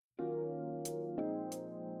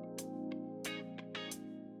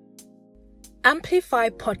Amplify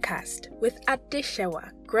Podcast with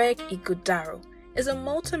Adeshewa Greg Igudaro is a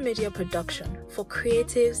multimedia production for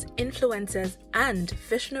creatives, influencers, and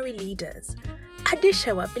visionary leaders.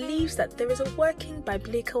 Adeshewa believes that there is a working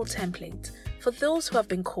biblical template for those who have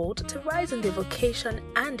been called to rise in their vocation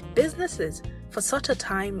and businesses for such a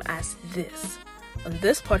time as this. On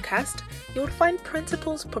this podcast, you will find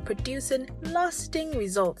principles for producing lasting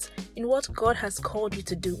results in what God has called you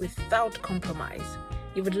to do without compromise.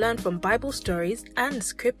 You would learn from Bible stories and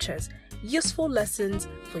scriptures, useful lessons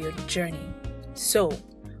for your journey. So,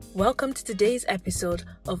 welcome to today's episode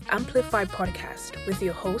of Amplify Podcast with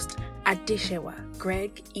your host, Adeshewa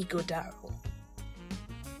Greg Igudaro.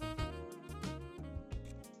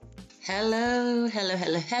 Hello,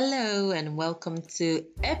 and welcome to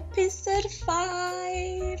episode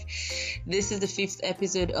 5. This is the 5th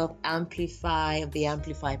episode of Amplify, of the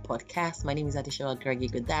Amplify podcast. My name is Adeshewa Greg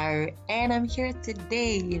Igudaro, and I'm here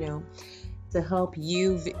today, to help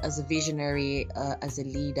you as a visionary, as a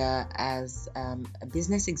leader, as a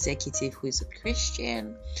business executive who is a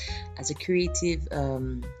Christian, as a creative,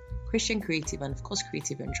 Christian creative, and of course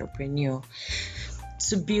creative entrepreneur,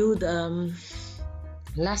 to build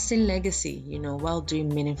lasting legacy, while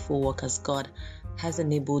doing meaningful work as God has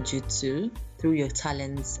enabled you to through your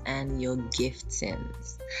talents and your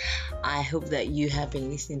giftings. I hope that you have been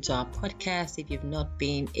listening to our podcast. If you've not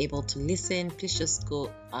been able to listen, please just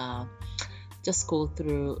go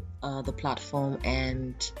through the platform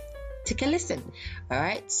and take a listen. All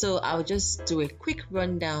right, so I'll just do a quick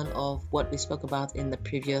rundown of what we spoke about in the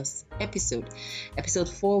previous episode. Episode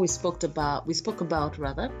 4, we spoke about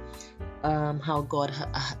how God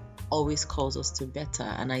always calls us to better,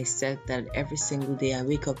 and I said that every single day I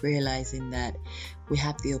wake up realizing that we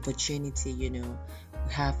have the opportunity, we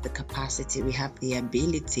have the capacity, we have the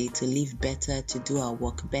ability to live better, to do our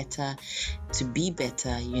work better, to be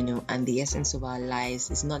better, and the essence of our lives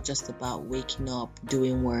is not just about waking up,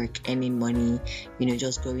 doing work, earning money,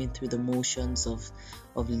 just going through the motions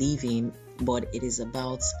of living, but it is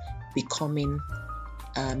about becoming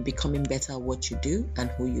better at what you do and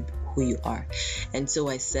who you are. And so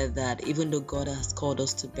I said that even though God has called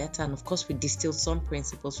us to better, and of course we distilled some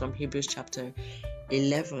principles from Hebrews chapter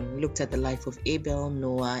 11. We looked at the life of Abel,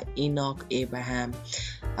 Noah, Enoch, Abraham.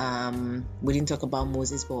 We didn't talk about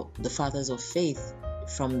Moses, but the fathers of faith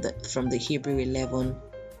from the Hebrew 11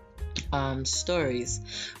 stories.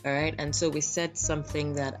 All right, and so we said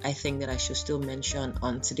something that I think that I should still mention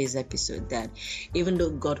on today's episode, that even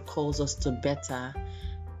though God calls us to better,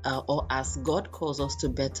 or as God calls us to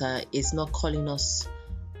better, is not calling us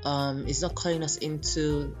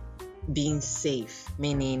into being safe.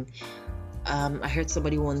 Meaning, I heard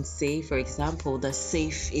somebody once say, for example, that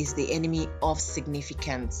safe is the enemy of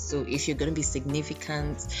significance. So if you're going to be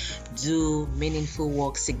significant, do meaningful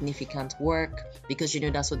work, significant work, because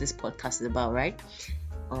that's what this podcast is about, right?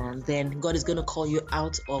 Then God is going to call you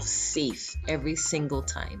out of safe every single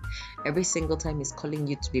time. Every single time He's calling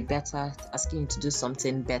you to be better, asking you to do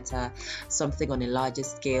something better, something on a larger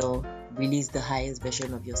scale, release the highest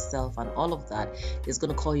version of yourself, and all of that is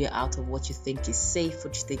going to call you out of what you think is safe,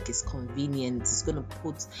 what you think is convenient. It's going to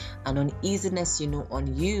put an uneasiness,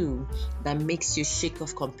 on you that makes you shake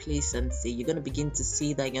off complacency. You're going to begin to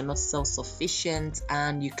see that you're not self-sufficient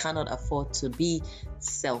and you cannot afford to be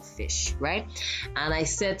selfish, right? And I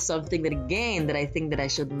said something that I think that I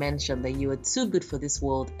should mention, that you are too good for this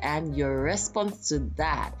world, and your response to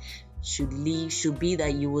that should be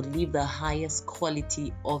that you would live the highest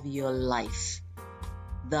quality of your life.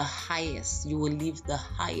 The highest, you will live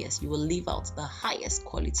out the highest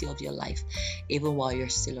quality of your life, even while you're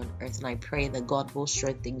still on earth. And I pray that God will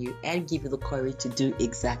strengthen you and give you the courage to do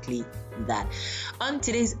exactly that. On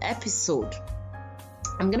today's episode,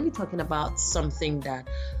 I'm going to be talking about something that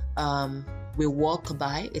we walk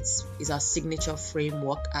by. It's our signature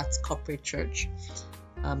framework at Corporate Church.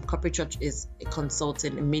 Corporate Church is a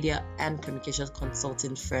media and communications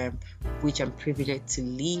consulting firm, which I'm privileged to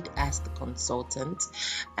lead as the consultant.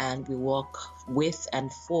 And we work with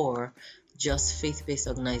and for just faith-based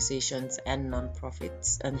organizations and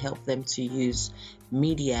nonprofits, and help them to use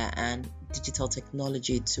media and digital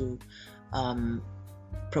technology to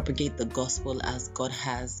propagate the gospel as God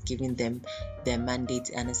has given them their mandate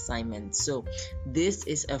and assignment. So this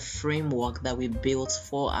is a framework that we built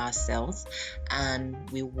for ourselves, and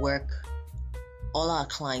we work all our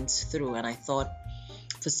clients through. And I thought,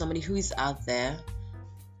 for somebody who is out there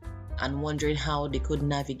and wondering how they could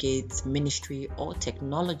navigate ministry or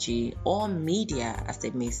technology or media, as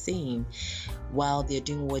it may seem, while they're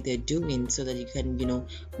doing what they're doing, so that you can,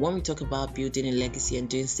 when we talk about building a legacy and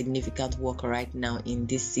doing significant work right now in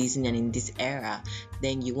this season and in this era,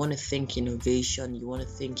 then you want to think innovation, you want to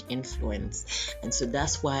think influence. And so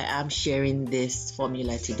that's why I'm sharing this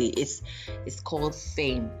formula today. It's called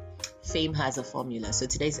FAME. FAME has a formula. So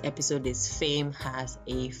today's episode is FAME has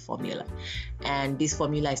a formula. And this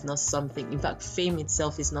formula is not something, in fact, FAME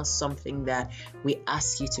itself is not something that we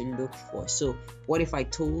ask you to look for. So what if I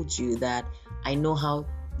told you that I know how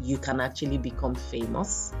you can actually become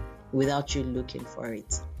famous without you looking for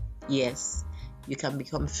it? Yes, you can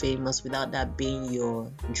become famous without that being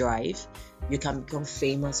your drive. You can become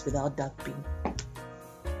famous without that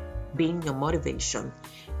being your motivation.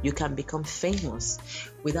 You can become famous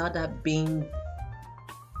without that being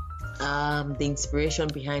the inspiration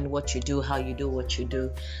behind what you do, how you do what you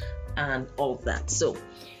do, and all of that. So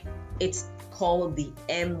it's called the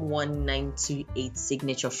M1928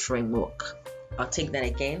 Signature Framework. I'll take that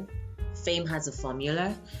again. FAME has a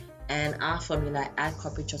formula, and our formula at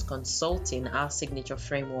Corporate Trust Consulting, our signature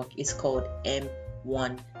framework, is called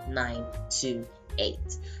M1928.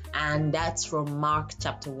 And that's from Mark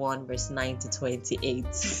chapter 1 verse 9 to 28.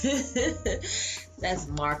 That's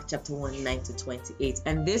Mark chapter 1 9 to 28.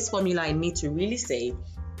 And this formula, I need to really say,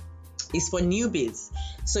 is for newbies.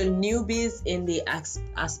 So newbies in the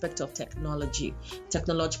aspect of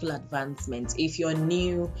technological advancement. If you're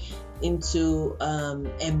new into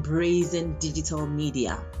embracing digital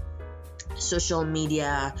media, social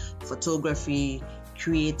media, photography,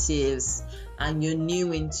 creatives, and you're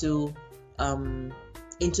new into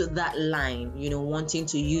that line, wanting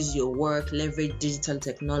to use your work, leverage digital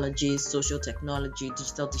technology, social technology,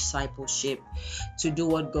 digital discipleship to do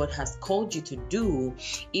what God has called you to do.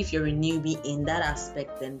 If you're a newbie in that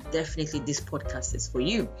aspect, then definitely this podcast is for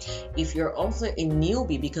you. If you're also a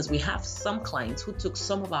newbie, because we have some clients who took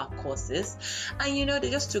some of our courses and they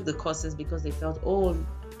just took the courses because they felt,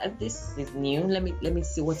 this is new, let me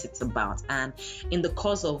see what it's about. And in the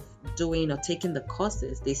course of doing or taking the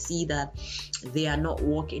courses, they see that they are not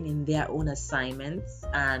working in their own assignments,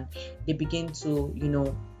 and they begin to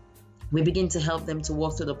we begin to help them to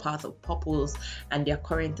walk through the path of purpose and their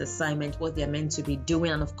current assignment, what they're meant to be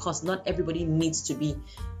doing. And of course, not everybody needs to be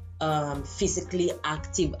physically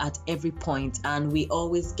active at every point, and we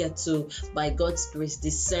always get to, by God's grace,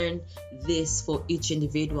 discern this for each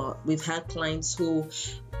individual. We've had clients who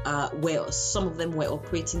where some of them were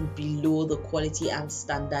operating below the quality and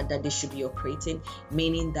standard that they should be operating,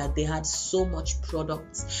 meaning that they had so much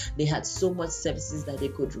products, they had so much services that they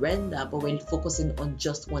could render, but we're focusing on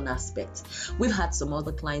just one aspect. We've had some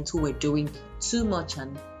other clients who were doing too much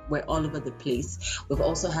and were all over the place. We've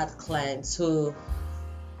also had clients who,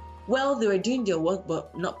 they were doing their work,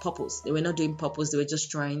 but not purpose. They were not doing purpose. They were just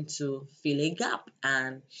trying to fill a gap.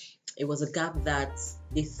 And it was a gap that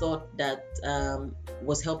they thought that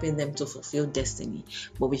was helping them to fulfill destiny.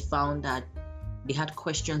 But we found that they had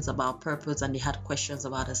questions about purpose and they had questions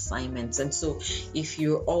about assignments. And so if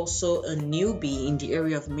you're also a newbie in the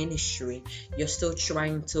area of ministry, you're still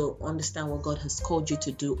trying to understand what God has called you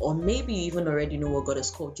to do, or maybe you even already know what God has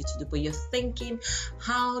called you to do, but you're thinking,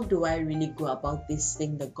 how do I really go about this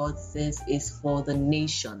thing that God says is for the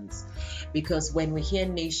nations? Because when we hear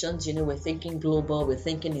nations, we're thinking global, we're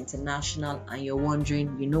thinking international, and you're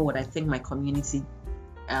wondering, what I think my community,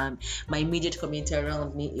 my immediate community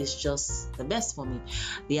around me is just the best for me.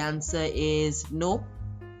 The answer is no,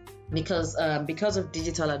 because of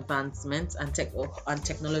digital advancements and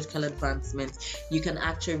technological advancements, you can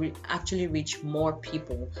actually reach more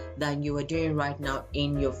people than you are doing right now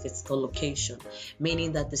in your physical location,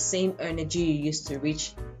 meaning that the same energy you used to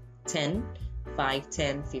reach 5,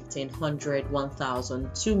 10, 15, 100,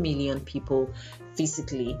 1,000, 2 million people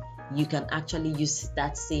physically, you can actually use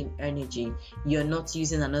that same energy. You're not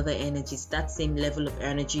using another energy. It's that same level of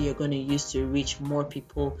energy you're going to use to reach more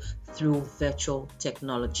people through virtual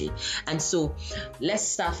technology. And so let's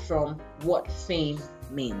start from what fame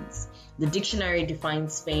means. The dictionary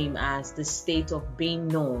defines fame as the state of being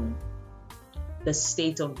known, the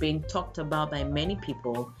state of being talked about by many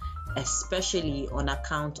people, especially on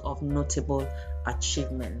account of notable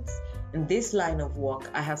achievements. In this line of work,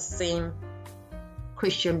 I have seen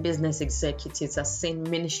Christian business executives, I've seen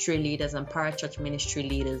ministry leaders and parachurch ministry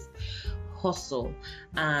leaders hustle,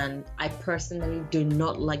 and I personally do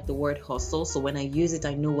not like the word hustle, so when I use it,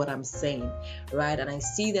 I know what I'm saying, right? And I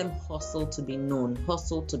see them hustle to be known,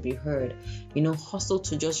 hustle to be heard, hustle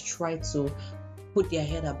to just try to put their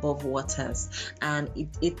head above waters, and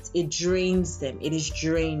it drains them. It is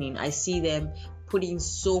draining. I see them put in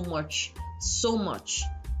so much,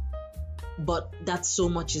 but that so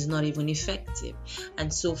much is not even effective.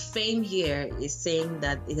 And so fame here is saying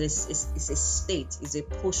that it's a state, is a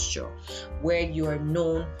posture where you are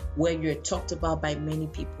known, where you're talked about by many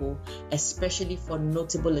people, especially for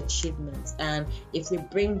notable achievements. And if we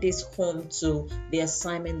bring this home to the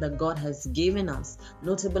assignment that God has given us,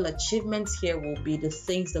 notable achievements here will be the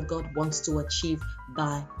things that God wants to achieve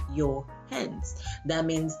by your hands. That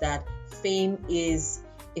means that fame is,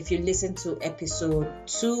 if you listen to episode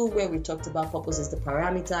 2 where we talked about purpose as the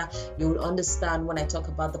parameter, you will understand when I talk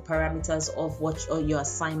about the parameters of what your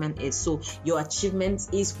assignment is. So your achievement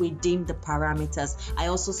is within the parameters. I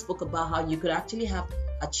also spoke about how you could actually have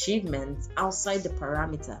achievements outside the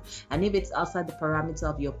parameter, and if it's outside the parameter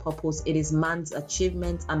of your purpose, it is man's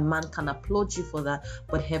achievement, and man can applaud you for that,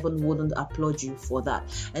 but heaven wouldn't applaud you for that.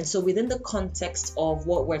 And so within the context of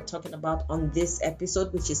what we're talking about on this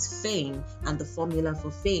episode, which is fame and the formula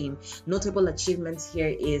for fame, notable achievements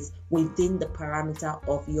here is within the parameter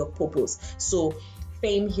of your purpose. So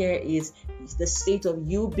fame here is the state of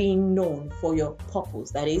you being known for your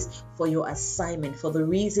purpose, that is, for your assignment, for the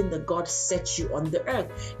reason that God set you on the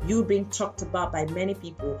earth. You being talked about by many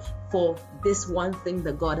people for this one thing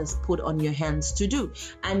that God has put on your hands to do,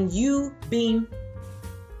 and you being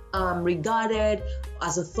regarded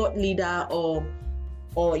as a thought leader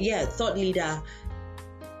thought leader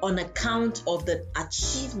on account of the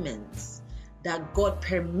achievements that God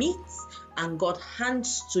permits and God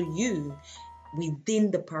hands to you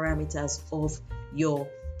within the parameters of your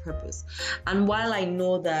purpose. And while I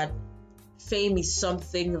know that fame is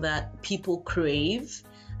something that people crave,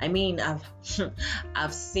 I mean,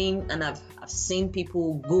 I've seen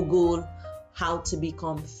people Google how to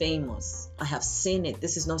become famous. I have seen it.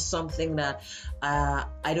 This is not something that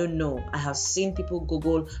I don't know. I have seen people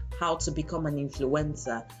Google how to become an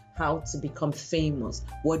influencer, how to become famous.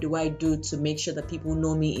 What do I do to make sure that people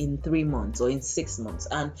know me in 3 months or in 6 months?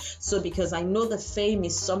 And so because I know that fame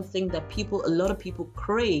is something that a lot of people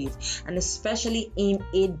crave, and especially in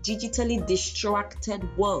a digitally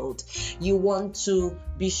distracted world, you want to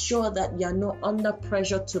be sure that you're not under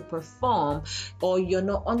pressure to perform, or you're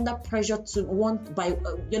not under pressure to want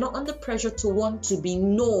to be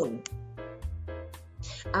known.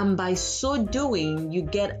 And by so doing, you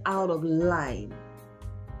get out of line.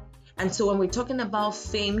 And so when we're talking about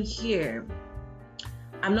fame here,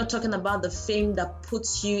 I'm not talking about the fame that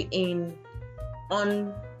puts you in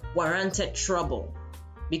unwarranted trouble,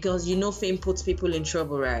 because fame puts people in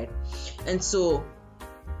trouble, right? And so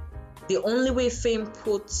the only way fame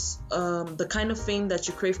puts, the kind of fame that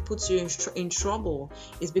you crave puts you in trouble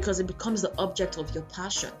is because it becomes the object of your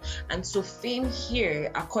passion. And so fame here,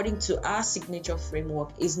 according to our signature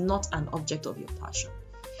framework, is not an object of your passion.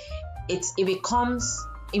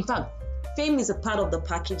 In fact, fame is a part of the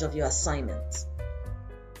package of your assignment,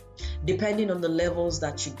 depending on the levels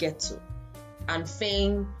that you get to. And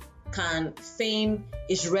fame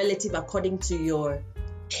is relative according to your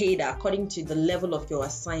cadre, according to the level of your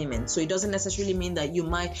assignment. So it doesn't necessarily mean that you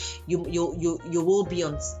will be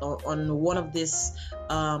on one of these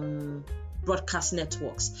broadcast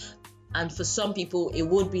networks. And for some people, it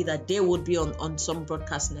would be that they would be on some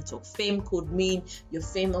broadcast network. Fame could mean you're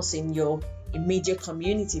famous in your immediate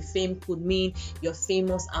community. Fame could mean you're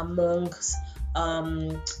famous amongst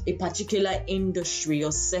a particular industry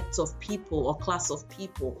or set of people or class of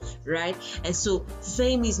people, right? And so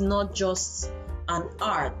fame is not just an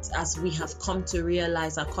art, as we have come to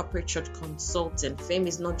realize our corporate church consultant. Fame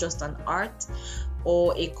is not just an art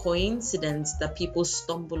or a coincidence that people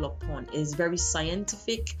stumble upon. It is very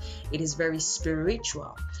scientific, it is very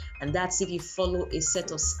spiritual, and that's if you follow a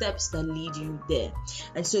set of steps that lead you there.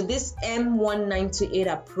 And so this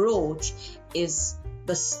M1928 approach is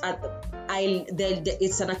it's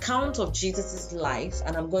an account of Jesus's life,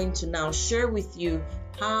 and I'm going to now share with you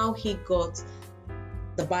how he got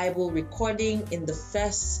the Bible recording in the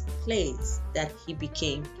first place that he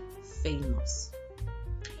became famous.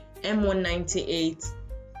 M198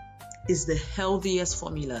 is the healthiest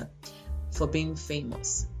formula for being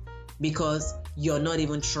famous, because you're not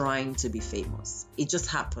even trying to be famous. It just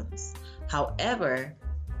happens. However,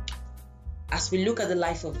 as we look at the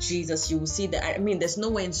life of Jesus, you will see that, there's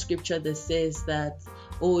nowhere in scripture that says that,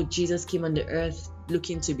 Jesus came on the earth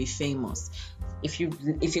looking to be famous. If you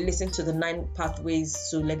listen to the 9 pathways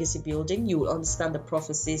to legacy building, you will understand the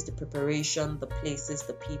prophecies, the preparation, the places,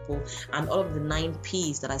 the people, and all of the 9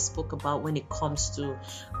 P's that I spoke about when it comes to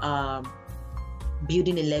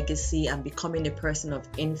building a legacy and becoming a person of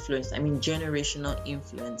influence. Generational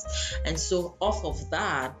influence. And so off of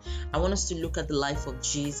that, I want us to look at the life of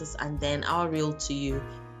Jesus, and then I'll reel to you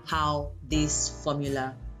how this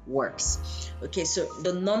formula works. Okay, so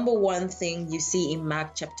the number one thing you see in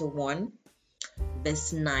Mark chapter 1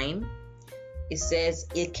 verse 9, it says,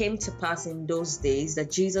 it came to pass in those days that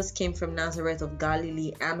Jesus came from Nazareth of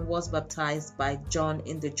Galilee and was baptized by John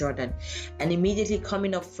in the Jordan. And immediately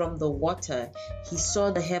coming up from the water, he saw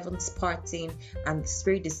the heavens parting and the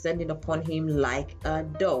Spirit descending upon him like a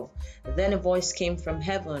dove. Then a voice came from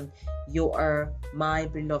heaven, you are my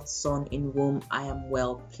beloved Son, in whom I am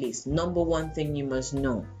well pleased. Number one thing you must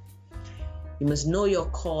know your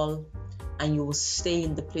call, and you will stay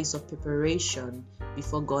in the place of preparation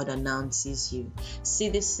before God announces you. See,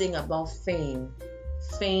 this thing about fame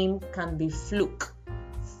can be fluke.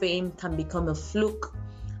 Fame can become a fluke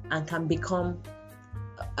and can become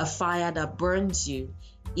a fire that burns you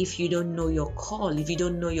if you don't know your call, if you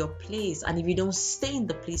don't know your place, and if you don't stay in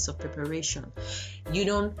the place of preparation.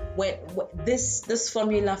 This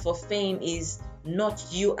formula for fame is not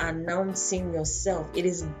you announcing yourself. It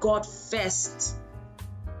is God first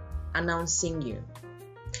announcing you.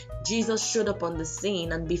 Jesus showed up on the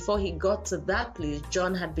scene, and before he got to that place,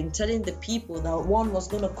 John had been telling the people that one was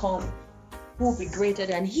going to come who will be greater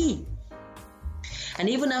than he. And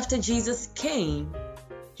even after Jesus came,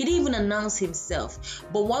 he didn't even announce himself.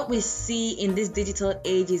 But what we see in this digital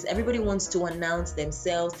age is everybody wants to announce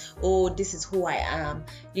themselves. Oh, this is who I am,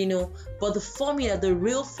 But the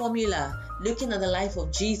real formula, looking at the life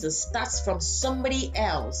of Jesus, starts from somebody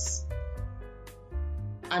else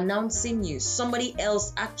announcing you, somebody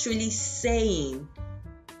else actually saying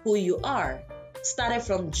who you are. Started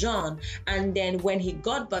from John, and then when he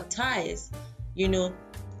got baptized, he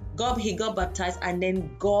got baptized, and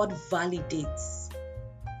then God validates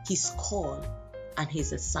his call and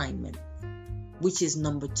his assignment, which is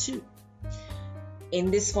number 2.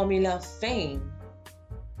 In this formula of fame,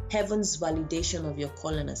 heaven's validation of your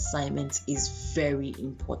call and assignment is very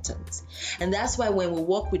important. And that's why when we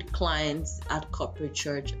work with clients at Corporate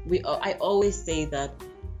Church, I always say that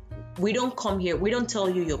we don't come here, we don't tell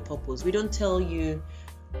you your purpose. We don't tell you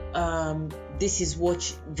this is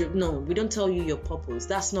what we don't tell you your purpose.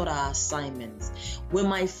 That's not our assignment. We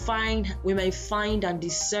might find and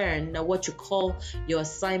discern that what you call your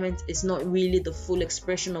assignment is not really the full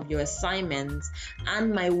expression of your assignment,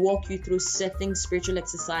 and might walk you through certain spiritual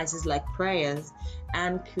exercises like prayers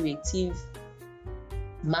and creative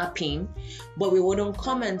mapping, but we wouldn't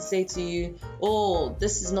come and say to you, oh,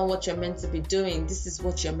 this is not what you're meant to be doing, this is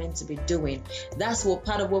what you're meant to be doing. That's what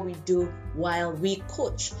part of what we do while we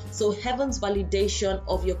coach. So heaven's validation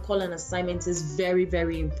of your call and assignment is very,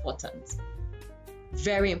 very important.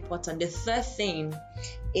 Very important. The third thing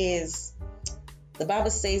is, the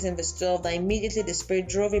Bible says in verse 12 that immediately the Spirit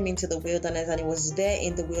drove him into the wilderness, and he was there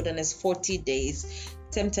in the wilderness 40 days,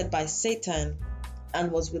 tempted by Satan,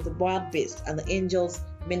 and was with the wild beasts, and the angels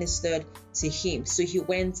ministered to him. So he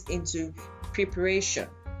went into preparation.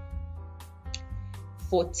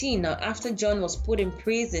 14. Now after John was put in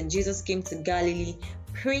prison, Jesus came to Galilee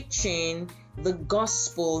preaching the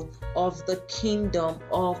gospel of the kingdom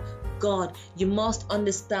of God. You must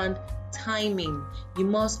understand timing. You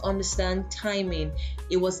must understand timing.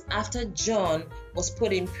 It was after John was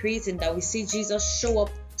put in prison that we see Jesus show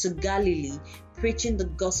up to Galilee preaching the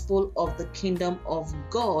gospel of the kingdom of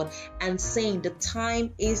God and saying the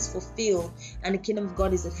time is fulfilled and the kingdom of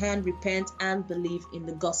God is at hand. Repent and believe in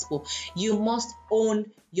the gospel. You must own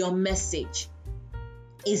your message.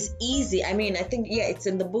 It's easy. I think it's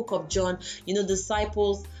in the book of John.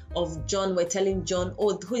 Disciples of John were telling John,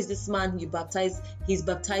 oh, who is this man you baptize? He's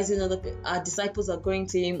baptizing other people. Our disciples are going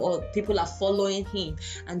to him, or people are following him.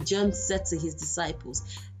 And John said to his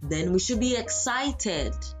disciples, then we should be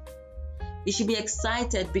excited. We should be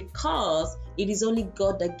excited because it is only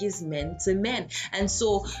God that gives men to men. And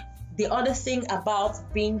so the other thing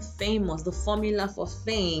about being famous, the formula for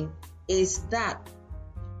fame, is that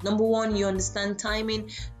number 1, you understand timing.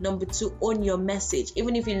 Number 2, own your message.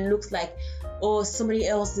 Even if it looks like, oh, somebody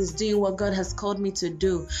else is doing what God has called me to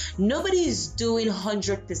do. Nobody is doing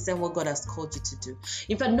 100% what God has called you to do.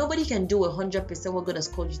 In fact, nobody can do 100% what God has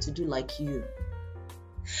called you to do like you.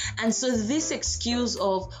 And so this excuse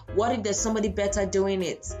of what if there's somebody better doing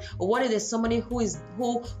it, or what if there's somebody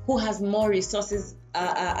who has more resources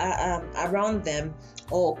around them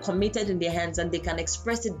or committed in their hands and they can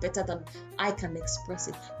express it better than I can express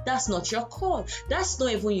it, that's not your call. That's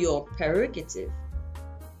not even your prerogative.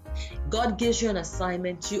 God gives you an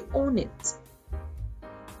assignment, you own it.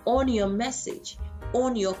 Own your message,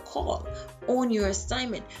 own your call, own your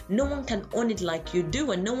assignment. No one can own it like you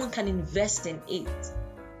do, and no one can invest in it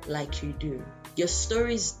like you do. Your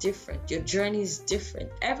story is different, your journey is different,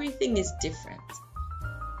 everything is different.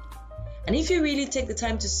 And if you really take the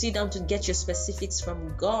time to sit down to get your specifics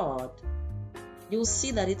from God, you'll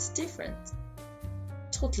see that it's different.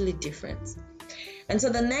 Totally different. And so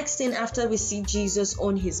the next thing after we see Jesus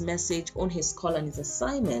on his message, on his call and his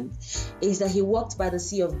assignment, is that he walked by the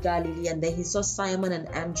Sea of Galilee, and then he saw Simon and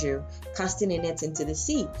Andrew casting a net into the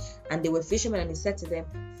sea. And they were fishermen, and he said to them,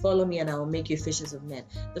 "Follow me and I will make you fishers of men."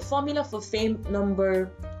 The formula for fame number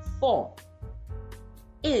 4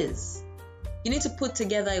 is you need to put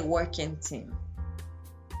together a working team.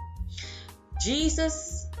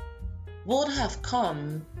 Jesus would have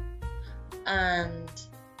come and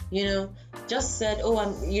just said, he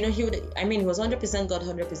was 100% God,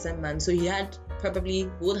 100% man. So he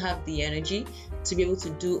would have the energy to be able to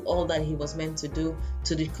do all that he was meant to do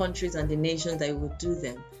to the countries and the nations that he would do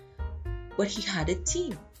them. But he had a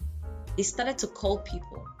team. He started to call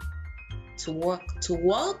people to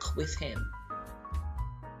work with him.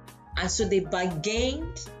 And so they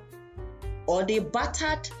bargained or they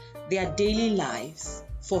bartered their daily lives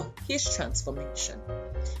for his transformation.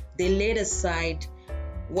 They laid aside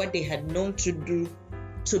what they had known to do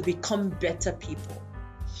to become better people.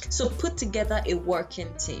 So put together a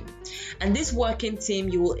working team. And this working team,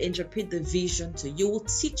 you will interpret the vision to. You will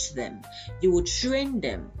teach them. You will train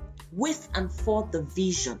them with and for the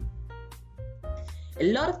vision.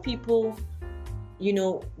 A lot of people,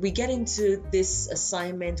 we get into this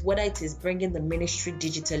assignment, whether it is bringing the ministry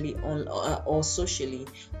digitally or socially,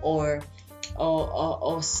 or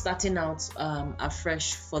starting out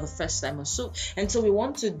afresh for the first time or so. And so we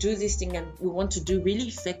want to do this thing, and we want to do really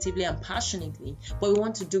effectively and passionately, but we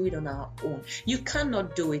want to do it on our own. You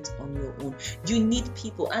cannot do it on your own. You need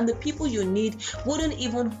people, and the people you need wouldn't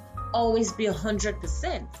even always be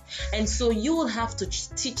 100%. And so you will have to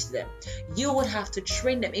teach them. You will have to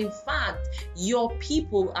train them. In fact, your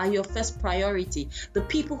people are your first priority. The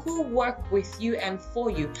people who work with you and for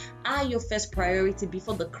you are your first priority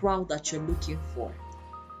before the crowd that you're looking for.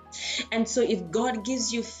 And so if God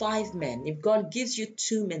gives you 5 men, if God gives you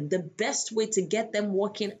 2 men, the best way to get them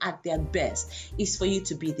working at their best is for you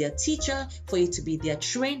to be their teacher, for you to be their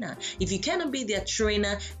trainer. If you cannot be their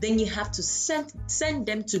trainer, then you have to send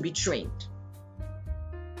them to be trained.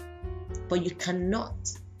 But you cannot,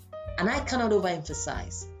 and I cannot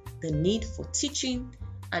overemphasize the need for teaching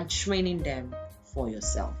and training them for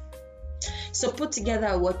yourself. So put together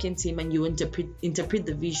a working team, and you interpret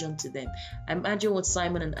the vision to them. Imagine what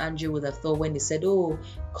Simon and Andrew would have thought when they said, "Oh,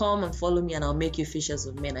 come and follow me and I'll make you fishers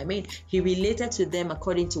of men." He related to them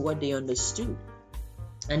according to what they understood.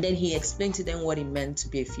 And then he explained to them what it meant to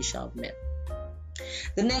be a fisher of men.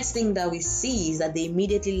 The next thing that we see is that they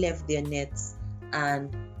immediately left their nets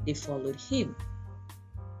and they followed him.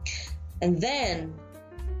 And then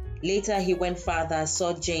later he went farther,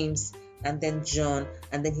 saw James and then John,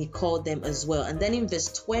 and then he called them as well. And then in verse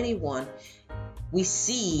 21, we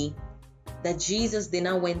see that they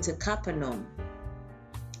now went to Capernaum.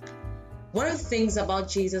 One of the things about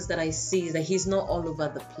Jesus that I see is that he's not all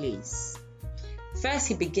over the place. First,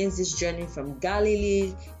 he begins this journey from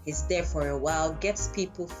Galilee. He's there for a while, gets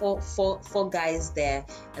people, four guys there,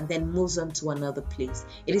 and then moves on to another place.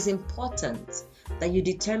 It is important that you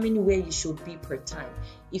determine where you should be per time.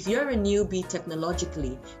 If you're a newbie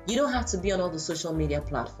technologically, you don't have to be on all the social media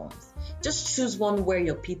platforms. Just choose one where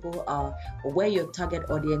your people are or where your target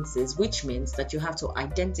audience is, which means that you have to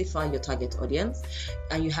identify your target audience,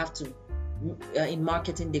 and you have to, in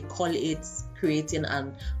marketing, they call it creating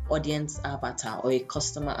an audience avatar or a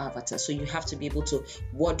customer avatar. So you have to be able to,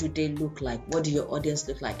 what do they look like? What do your audience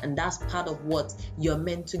look like? And that's part of what you're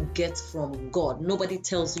meant to get from God. Nobody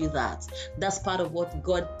tells you that. That's part of what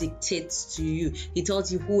God dictates to you. He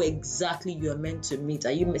tells you who exactly you're meant to meet.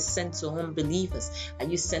 Are you sent to unbelievers? Are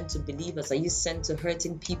you sent to believers? Are you sent to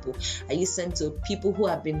hurting people? Are you sent to people who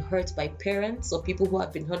have been hurt by parents or people who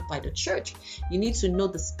have been hurt by the church? You need to know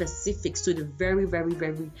the specifics to the very, very,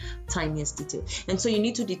 very tiniest detail. And so you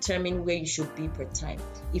need to determine where you should be per time.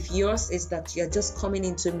 If yours is that you're just coming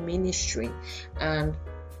into ministry and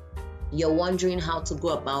you're wondering how to go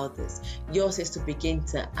about this, yours is to begin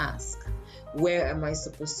to ask, where am I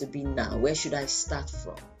supposed to be now? Where should I start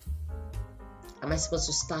from? Am I supposed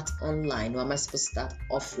to start online or am I supposed to start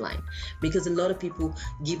offline? Because a lot of people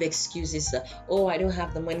give excuses that, oh, I don't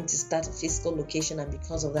have the money to start a physical location, and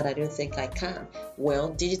because of that, I don't think I can. Well,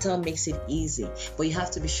 digital makes it easy, but you have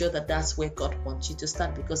to be sure that that's where God wants you to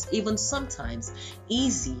start, because even sometimes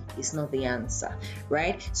easy is not the answer,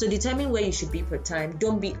 right? So determine where you should be per time.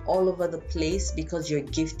 Don't be all over the place because you're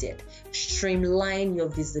gifted. Streamline your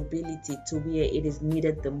visibility to where it is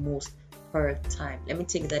needed the most per time. Let me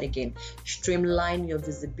take that again. Streamline your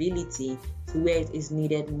visibility to where it is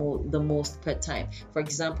needed the most per time. For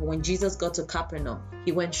example, when Jesus got to Capernaum,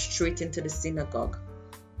 he went straight into the synagogue.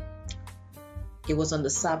 It was on the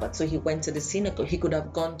Sabbath, so he went to the synagogue. He could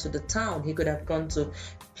have gone to the town. He could have gone to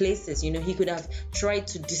places. He could have tried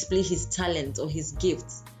to display his talent or his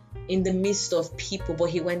gifts in the midst of people, but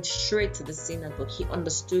he went straight to the synagogue. He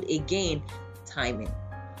understood again timing.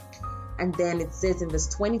 And then it says in verse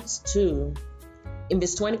 22, in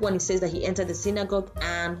verse 21, it says that he entered the synagogue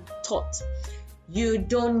and taught. You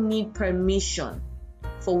don't need permission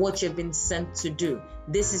for what you've been sent to do.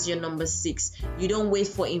 This is your number 6. You don't wait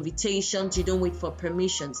for invitations. You don't wait for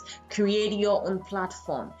permissions. Create your own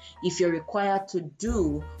platform. If you're required to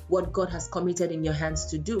do what God has committed in your hands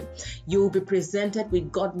to do, you will be presented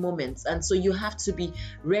with God moments. And so you have to be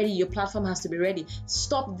ready. Your platform has to be ready.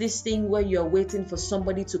 Stop this thing where you're waiting for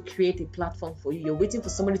somebody to create a platform for you. You're waiting for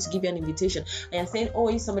somebody to give you an invitation. And you're saying, oh,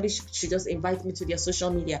 if somebody should just invite me to their social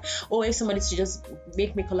media. Or if somebody should just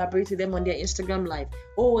make me collaborate with them on their Instagram live.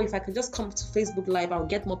 Or if I could just come to Facebook live, I'll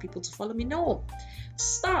get more people to follow me. No.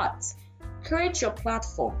 Start. Create your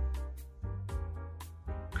platform.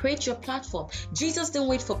 Create your platform. Jesus didn't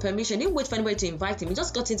wait for permission. He didn't wait for anybody to invite him. He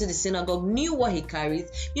just got into the synagogue, knew what he carries.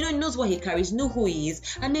 He knows what he carries, knew who he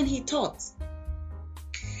is, and then he taught.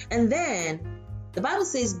 And then the Bible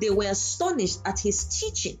says they were astonished at his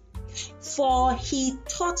teaching, for he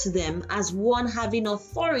taught them as one having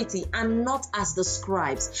authority and not as the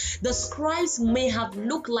scribes. The scribes may have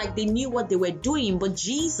looked like they knew what they were doing, but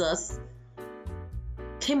Jesus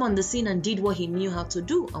came on the scene and did what he knew how to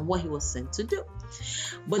do and what he was sent to do.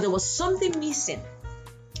 But there was something missing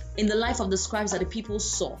in the life of the scribes that the people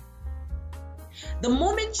saw. The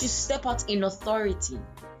moment you step out in authority,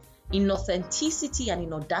 in authenticity, and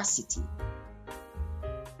in audacity,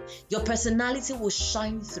 your personality will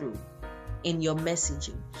shine through in your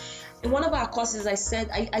messaging. In one of our courses, I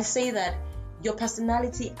say that your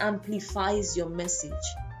personality amplifies your message.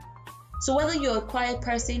 So whether you're a quiet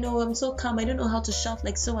person, I'm so calm, I don't know how to shout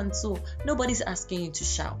like so and so, nobody's asking you to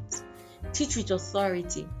shout. Teach with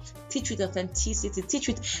authority, teach with authenticity, teach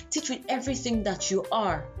with everything that you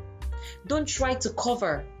are. Don't try to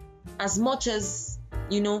cover as much as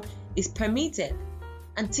is permitted,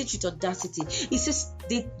 and teach with audacity. It says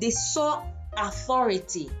they saw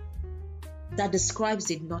authority that the scribes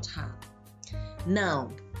did not have.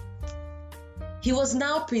 Now, he was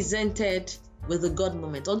now presented with a God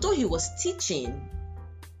moment. Although he was teaching,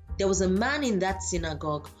 there was a man in that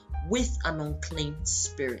synagogue with an unclean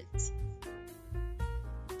spirit.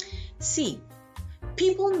 See,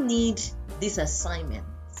 people need this assignment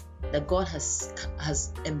that God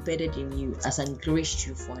has embedded in you, has engraced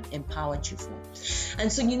you for, and empowered you for.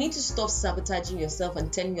 And so you need to stop sabotaging yourself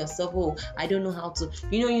and telling yourself, oh, I don't know how to.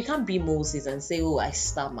 You can't be Moses and say, oh, I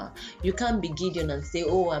stammer. You can't be Gideon and say,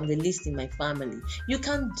 oh, I'm the least in my family. You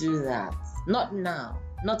can't do that. Not now.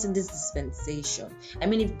 Not in this dispensation. I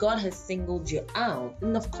mean, if God has singled you out,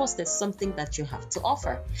 then of course there's something that you have to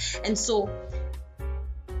offer. And so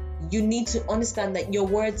you need to understand that your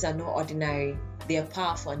words are not ordinary. They are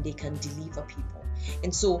powerful and they can deliver people.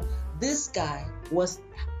 And so this guy was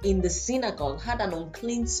in the synagogue, had an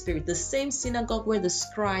unclean spirit, the same synagogue where the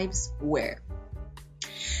scribes were.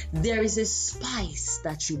 There is a spice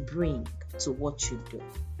that you bring to what you do.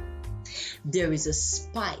 There is a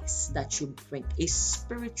spice that you bring, a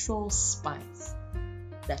spiritual spice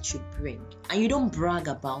that you bring. And you don't brag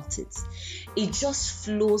about it. It just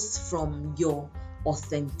flows from your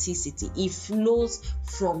authenticity. It flows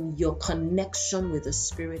from your connection with the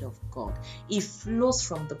Spirit of God. It flows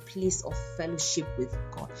from the place of fellowship with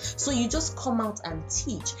God. So you just come out and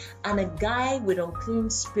teach, and a guy with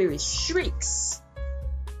unclean spirit shrieks.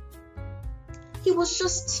 He was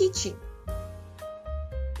just teaching.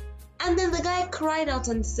 And then the guy cried out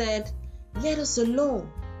and said, let us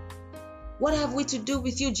alone. What have we to do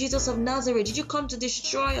with you, Jesus of Nazareth? Did you come to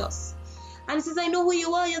destroy us? And he says, I know who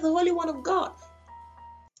you are. You're the Holy One of God.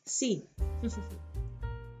 See,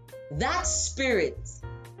 that spirit,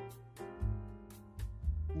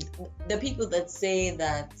 the people that say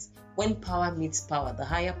that when power meets power, the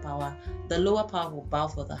higher power, the lower power will bow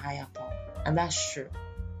for the higher power. And that's true.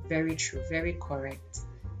 Very true. Very correct.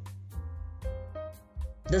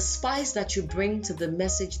 The spice that you bring to the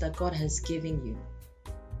message that God has given you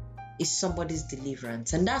is somebody's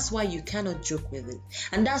deliverance. And that's why you cannot joke with it.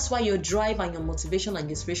 And that's why your drive and your motivation and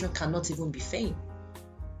inspiration cannot even be fame.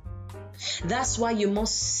 That's why you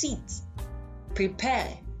must sit,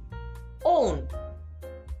 prepare, own,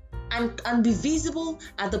 and be visible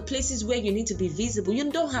at the places where you need to be visible.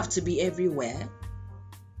 You don't have to be everywhere.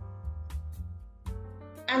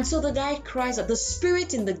 And so the guy cries out, the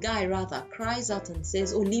spirit in the guy rather cries out and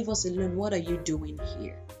says, oh, leave us alone. What are you doing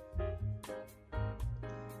here?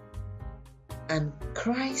 And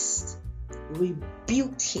Christ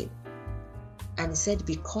rebuked him and said,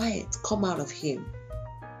 be quiet, come out of him.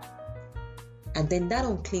 And then that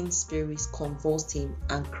unclean spirit convulsed him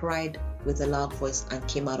and cried with a loud voice and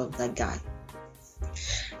came out of that guy.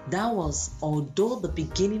 That was, although the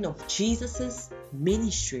beginning of Jesus's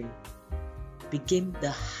ministry became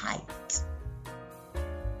the height,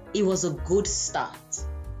 it was a good start.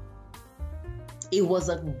 It was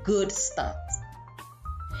a good start.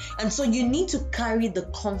 And so you need to carry the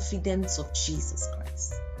confidence of Jesus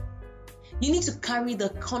Christ. You need to carry the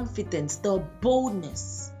confidence, the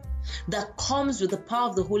boldness that comes with the power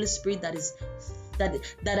of the Holy Spirit that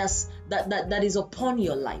is upon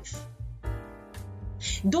your life.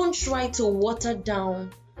 Don't try to water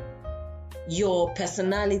down your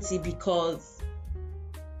personality because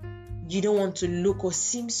you don't want to look or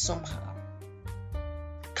seem somehow.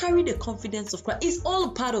 Carry the confidence of Christ. It's all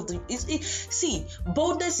part of see,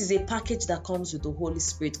 boldness is a package that comes with the Holy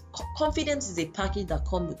Spirit. Confidence is a package that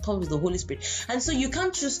comes with the Holy Spirit. And so you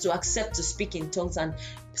can't choose to accept to speak in tongues and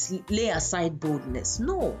lay aside boldness.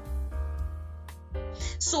 No.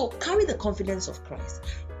 So carry the confidence of Christ.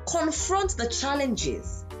 Confront the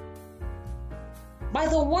challenges by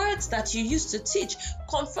the words that you used to teach.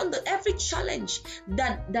 Confront every challenge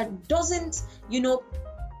that doesn't,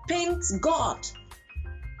 paint God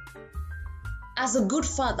as a good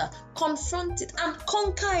father. Confront it and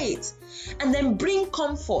conquer it, and then bring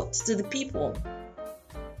comfort to the people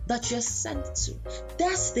that you're sent to.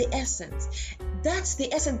 That's the essence.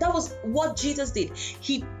 That was what Jesus did.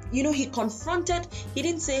 He confronted. He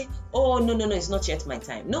didn't say, oh, no, it's not yet my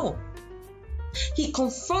time. No. He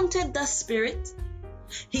confronted that spirit.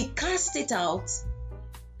 He cast it out.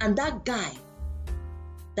 And that guy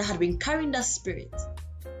that had been carrying that spirit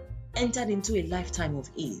entered into a lifetime of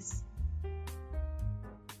ease.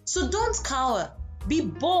 So don't cower. Be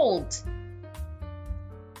bold.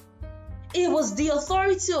 It was the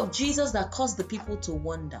authority of Jesus that caused the people to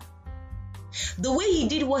wonder. The way he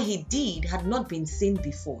did what he did had not been seen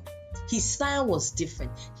before. His style was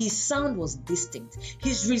different. His sound was distinct.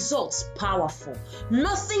 His results powerful.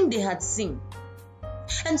 Nothing they had seen.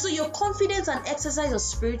 And so your confidence and exercise of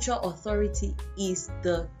spiritual authority is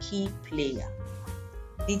the key player.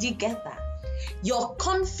 Did you get that? Your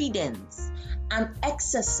confidence and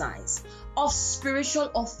exercise of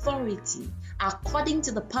spiritual authority, according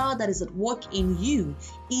to the power that is at work in you,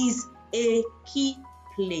 is a key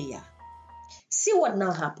player. See what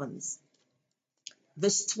now happens.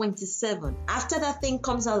 Verse 27. After that thing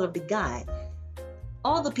comes out of the guy,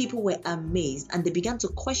 all the people were amazed and they began to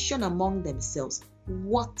question among themselves,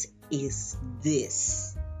 what is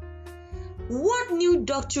this? What new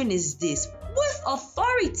doctrine is this? With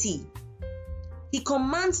authority he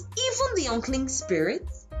commands even the unclean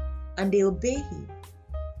spirits, and they obey him.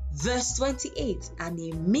 Verse 28. And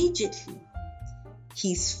immediately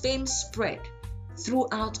his fame spread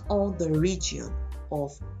throughout all the region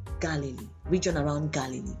of Galilee, region around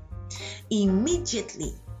Galilee.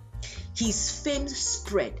 Immediately his fame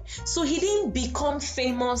spread. So he didn't become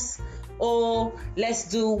famous. Oh, let's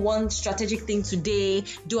do one strategic thing today,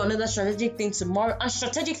 do another strategic thing tomorrow. And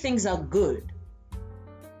strategic things are good.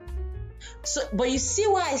 So, but you see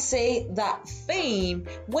why I say that fame,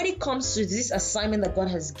 when it comes to this assignment that God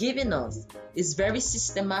has given us, is very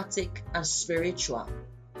systematic and spiritual.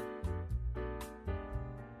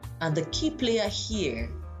 And the key player here,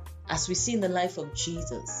 as we see in the life of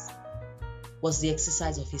Jesus, was the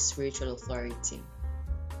exercise of his spiritual authority.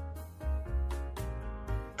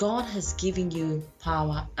 God has given you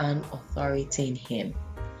power and authority in him.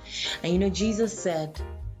 And Jesus said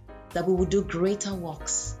that we would do greater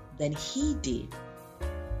works than he did.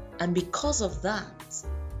 And because of that,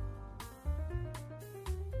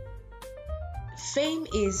 fame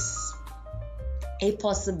is a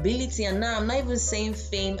possibility. And now I'm not even saying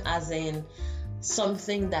fame as in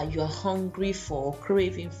something that you're hungry for or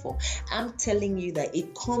craving for. I'm telling you that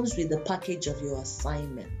it comes with the package of your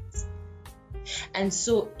assignment. And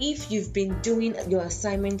so if you've been doing your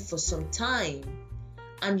assignment for some time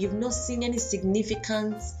and you've not seen any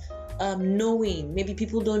significant knowing, maybe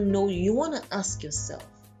people don't know you, you want to ask yourself,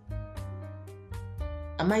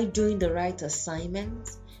 am I doing the right assignment?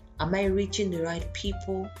 Am I reaching the right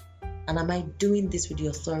people? And am I doing this with the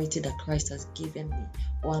authority that Christ has given me?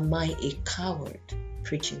 Or am I a coward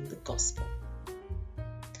preaching the gospel?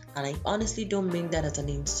 And I honestly don't mean that as an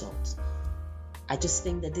insult. I just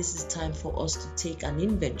think that this is time for us to take an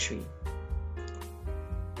inventory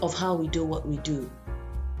of how we do what we do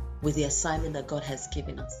with the assignment that God has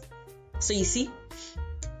given us. So you see,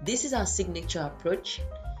 this is our signature approach.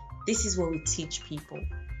 This is what we teach people.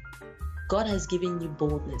 God has given you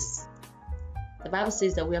boldness. The Bible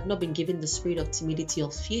says that we have not been given the spirit of timidity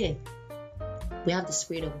or fear. We have the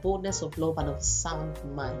spirit of boldness, of love, and of sound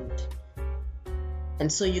mind.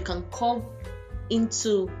 And so you can come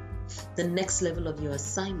into the next level of your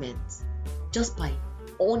assignment just by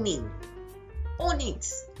owning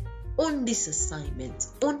it. Own this assignment,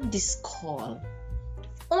 own this call,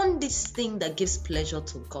 own this thing that gives pleasure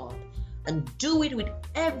to God, and do it with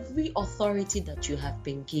every authority that you have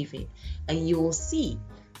been given. And you will see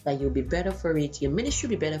that you'll be better for it, your ministry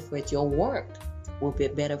will be better for it, your work will be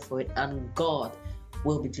better for it, and God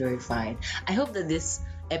will be glorified. I hope that this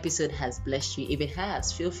episode has blessed you. If it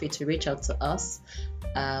has, feel free to reach out to us.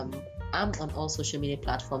 I'm on all social media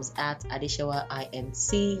platforms at Adesewa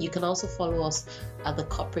INC. You can also follow us at The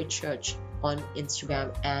Corporate Church on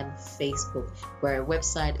Instagram and Facebook, where our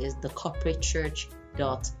website is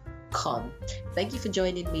thecorporatechurch.com. Thank you for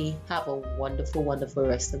joining me. Have a wonderful, wonderful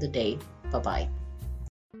rest of the day. Bye-bye.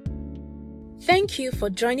 Thank you for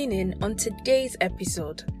joining in on today's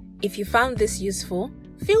episode. If you found this useful,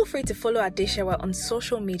 feel free to follow Adesewa on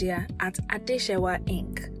social media at Adesewa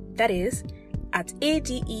Inc. That is, at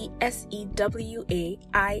ADESEWAINC.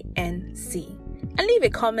 And leave a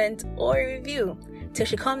comment or a review. Till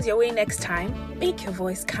she comes your way next time, make your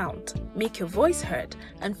voice count, make your voice heard,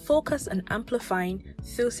 and focus on amplifying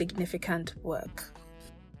through significant work.